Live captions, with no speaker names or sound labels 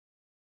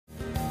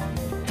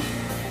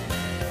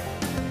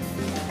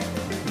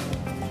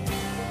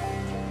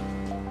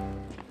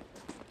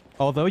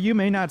Although you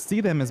may not see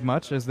them as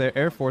much as their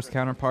Air Force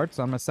counterparts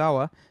on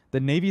Misawa, the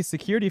Navy's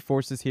security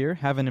forces here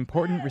have an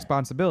important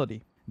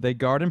responsibility. They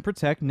guard and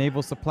protect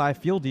naval supply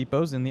fuel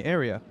depots in the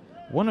area,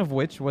 one of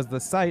which was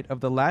the site of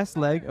the last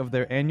leg of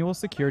their annual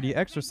security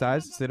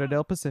exercise,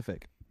 Citadel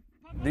Pacific.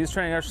 These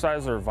training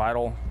exercises are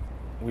vital.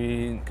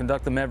 We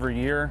conduct them every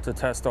year to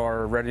test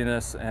our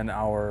readiness and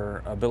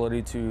our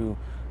ability to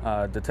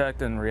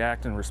detect and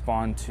react and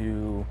respond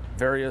to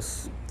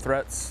various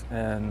threats,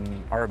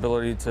 and our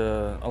ability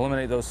to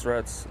eliminate those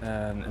threats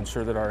and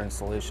ensure that our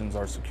installations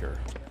are secure.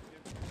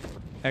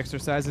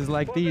 Exercises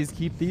like these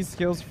keep these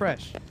skills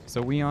fresh,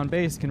 so we on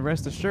base can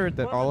rest assured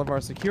that all of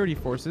our security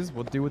forces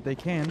will do what they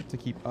can to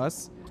keep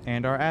us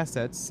and our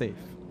assets safe.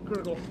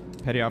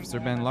 Petty Officer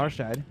Ben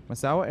Larscheid,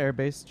 Misawa Air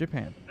Base,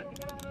 Japan.